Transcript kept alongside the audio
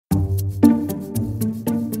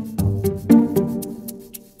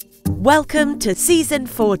Welcome to Season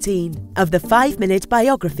 14 of the 5-Minute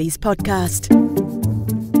Biographies podcast.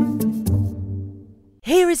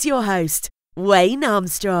 Here is your host, Wayne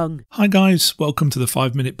Armstrong. Hi guys, welcome to the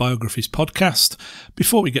 5-Minute Biographies podcast.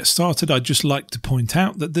 Before we get started, I'd just like to point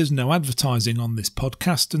out that there's no advertising on this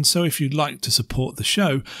podcast, and so if you'd like to support the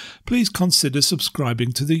show, please consider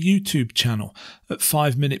subscribing to the YouTube channel at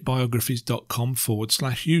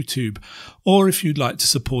 5minutebiographies.com/YouTube. Or if you'd like to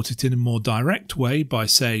support it in a more direct way by,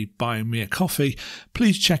 say, buying me a coffee,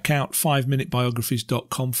 please check out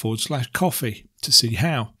 5minutebiographies.com/coffee to see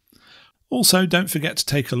how. Also, don't forget to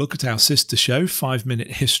take a look at our sister show,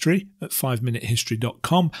 5-Minute History, at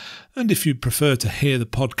 5minutehistory.com, and if you'd prefer to hear the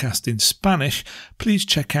podcast in Spanish, please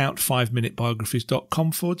check out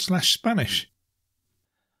 5minutebiographies.com/Spanish.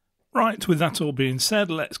 Right, with that all being said,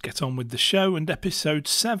 let's get on with the show and episode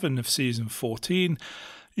 7 of season 14,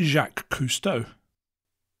 Jacques Cousteau.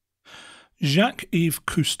 Jacques-Yves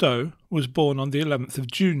Cousteau was born on the 11th of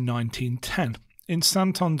June 1910 in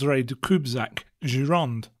Saint-André-de-Cubzac,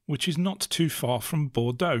 Gironde, which is not too far from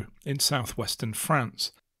Bordeaux in south-western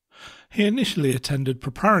France. He initially attended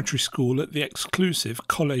preparatory school at the exclusive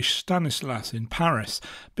Collège Stanislas in Paris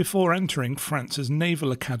before entering France's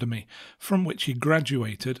Naval Academy, from which he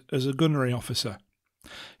graduated as a gunnery officer.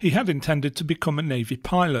 He had intended to become a Navy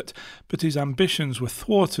pilot, but his ambitions were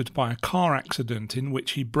thwarted by a car accident in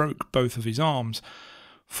which he broke both of his arms.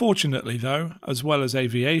 Fortunately, though, as well as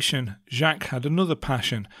aviation, Jacques had another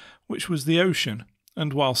passion, which was the ocean,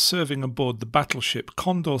 and while serving aboard the battleship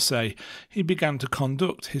Condorcet, he began to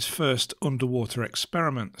conduct his first underwater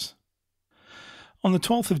experiments. On the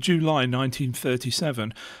 12th of July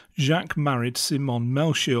 1937, Jacques married Simone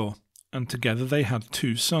Melchior, and together they had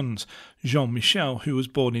 2 sons, Jean-Michel, who was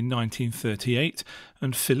born in 1938,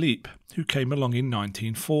 and Philippe, who came along in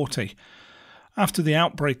 1940. After the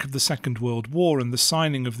outbreak of the Second World War and the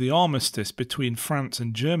signing of the armistice between France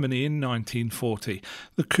and Germany in 1940,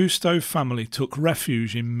 the Cousteau family took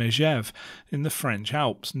refuge in Megève in the French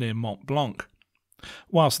Alps near Mont Blanc.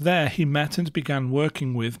 Whilst there, he met and began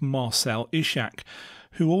working with Marcel Ichac,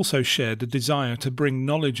 who also shared a desire to bring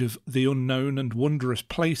knowledge of the unknown and wondrous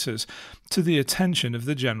places to the attention of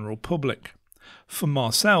the general public. For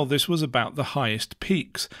Marcel, this was about the highest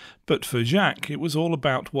peaks, but for Jacques, it was all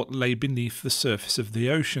about what lay beneath the surface of the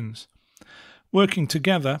oceans. Working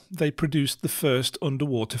together, they produced the first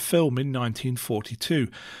underwater film in 1942,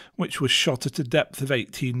 which was shot at a depth of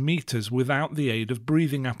 18 metres without the aid of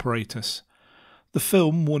breathing apparatus. The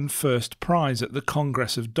film won first prize at the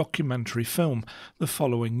Congress of Documentary Film the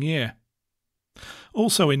following year.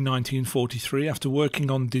 Also in 1943, after working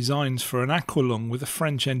on designs for an aqualung with a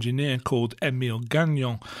French engineer called Émile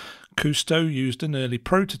Gagnon, Cousteau used an early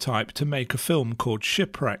prototype to make a film called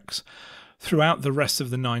Shipwrecks. Throughout the rest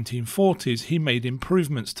of the 1940s, he made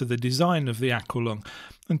improvements to the design of the aqualung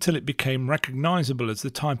until it became recognisable as the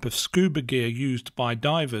type of scuba gear used by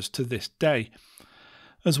divers to this day.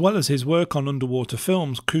 As well as his work on underwater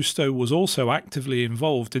films, Cousteau was also actively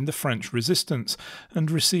involved in the French resistance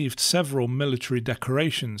and received several military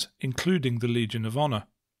decorations, including the Legion of Honour.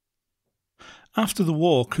 After the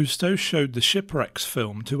war, Cousteau showed the Shipwrecks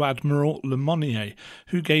film to Admiral Lemonnier,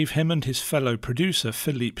 who gave him and his fellow producer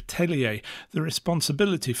Philippe Tellier the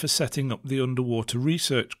responsibility for setting up the underwater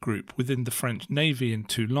research group within the French Navy in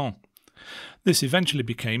Toulon. This eventually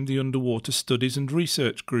became the Underwater Studies and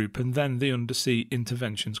Research Group and then the Undersea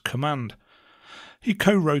Interventions Command. He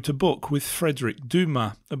co-wrote a book with Frédéric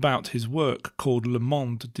Dumas about his work called Le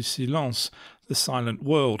Monde du Silence, The Silent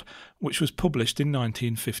World, which was published in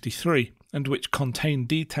 1953 and which contained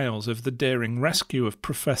details of the daring rescue of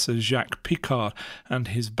Professor Jacques Picard and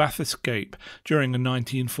his bath escape during a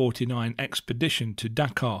 1949 expedition to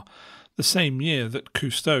Dakar, the same year that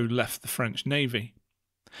Cousteau left the French Navy.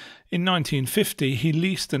 In 1950, he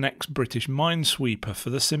leased an ex-British minesweeper for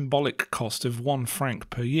the symbolic cost of £1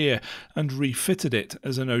 per year and refitted it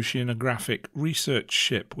as an oceanographic research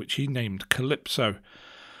ship which he named Calypso.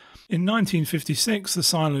 In 1956, The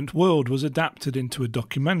Silent World was adapted into a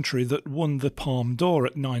documentary that won the Palme d'Or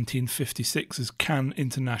at 1956's Cannes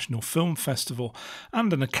International Film Festival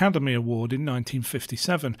and an Academy Award in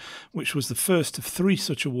 1957, which was the first of 3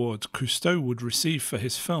 such awards Cousteau would receive for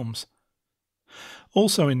his films.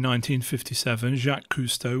 Also in 1957, Jacques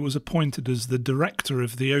Cousteau was appointed as the director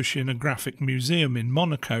of the Oceanographic Museum in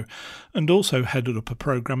Monaco and also headed up a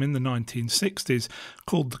program in the 1960s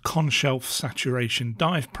called the Conshelf Saturation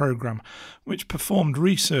Dive Program, which performed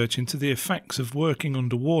research into the effects of working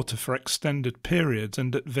underwater for extended periods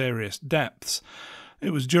and at various depths.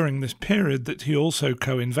 It was during this period that he also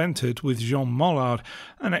co-invented with Jean Mollard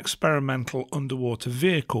an experimental underwater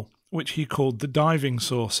vehicle, which he called the diving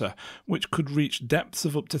saucer, which could reach depths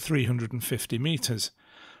of up to 350 metres.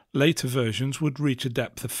 Later versions would reach a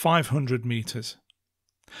depth of 500 metres.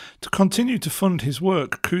 To continue to fund his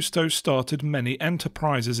work, Cousteau started many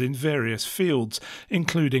enterprises in various fields,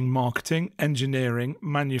 including marketing, engineering,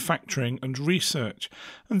 manufacturing and research,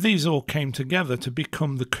 and these all came together to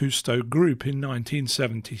become the Cousteau Group in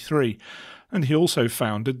 1973, and he also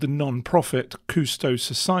founded the non-profit Cousteau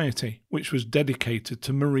Society, which was dedicated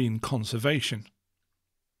to marine conservation.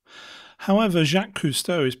 However, Jacques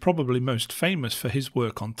Cousteau is probably most famous for his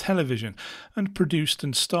work on television, and produced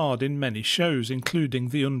and starred in many shows, including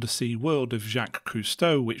The Undersea World of Jacques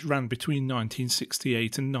Cousteau, which ran between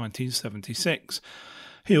 1968 and 1976.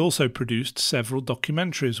 He also produced several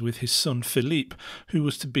documentaries with his son Philippe, who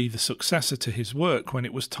was to be the successor to his work when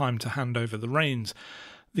it was time to hand over the reins.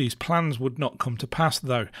 These plans would not come to pass,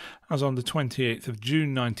 though, as on the 28th of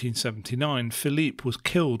June 1979, Philippe was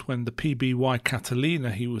killed when the PBY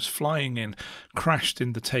Catalina he was flying in crashed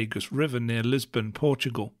in the Tagus River near Lisbon,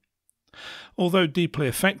 Portugal. Although deeply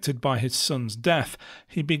affected by his son's death,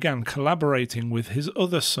 he began collaborating with his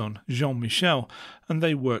other son, Jean-Michel, and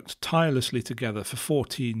they worked tirelessly together for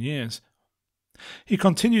 14 years. He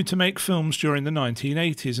continued to make films during the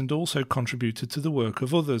 1980s and also contributed to the work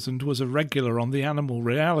of others, and was a regular on the animal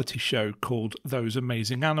reality show called Those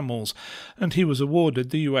Amazing Animals, and he was awarded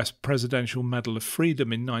the US Presidential Medal of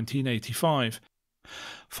Freedom in 1985.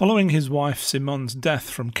 Following his wife Simone's death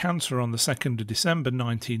from cancer on the 2nd of December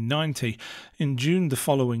 1990, in June the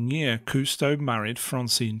following year Cousteau married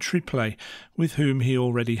Francine Triplet, with whom he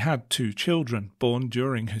already had 2 children, born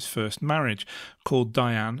during his first marriage, called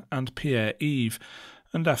Diane and Pierre-Yves,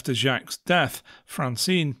 and after Jacques' death,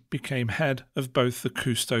 Francine became head of both the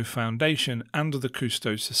Cousteau Foundation and the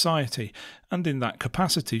Cousteau Society, and in that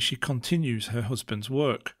capacity she continues her husband's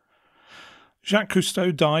work. Jacques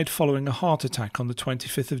Cousteau died following a heart attack on the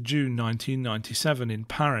 25th of June 1997 in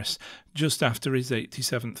Paris, just after his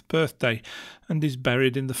 87th birthday, and is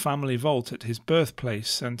buried in the family vault at his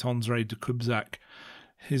birthplace, Saint-André-de-Cubzac.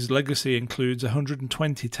 His legacy includes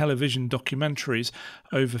 120 television documentaries,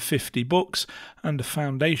 over 50 books, and a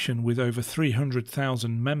foundation with over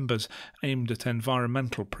 300,000 members aimed at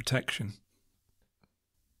environmental protection.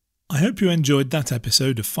 I hope you enjoyed that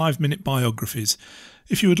episode of 5-Minute Biographies.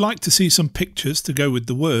 If you would like to see some pictures to go with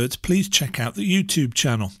the words, please check out the YouTube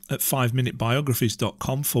channel at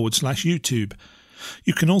 5minutebiographies.com/YouTube.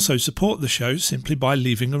 You can also support the show simply by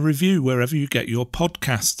leaving a review wherever you get your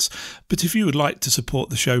podcasts. But if you would like to support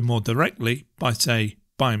the show more directly by, say,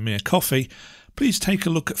 buying me a coffee, please take a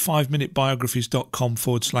look at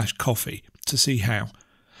 5minutebiographies.com/coffee to see how.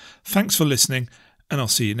 Thanks for listening, and I'll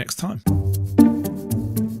see you next time.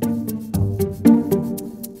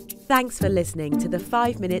 Thanks for listening to the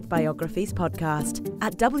 5-Minute Biographies podcast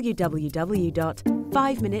at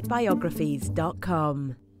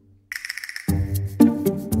www.5minutebiographies.com.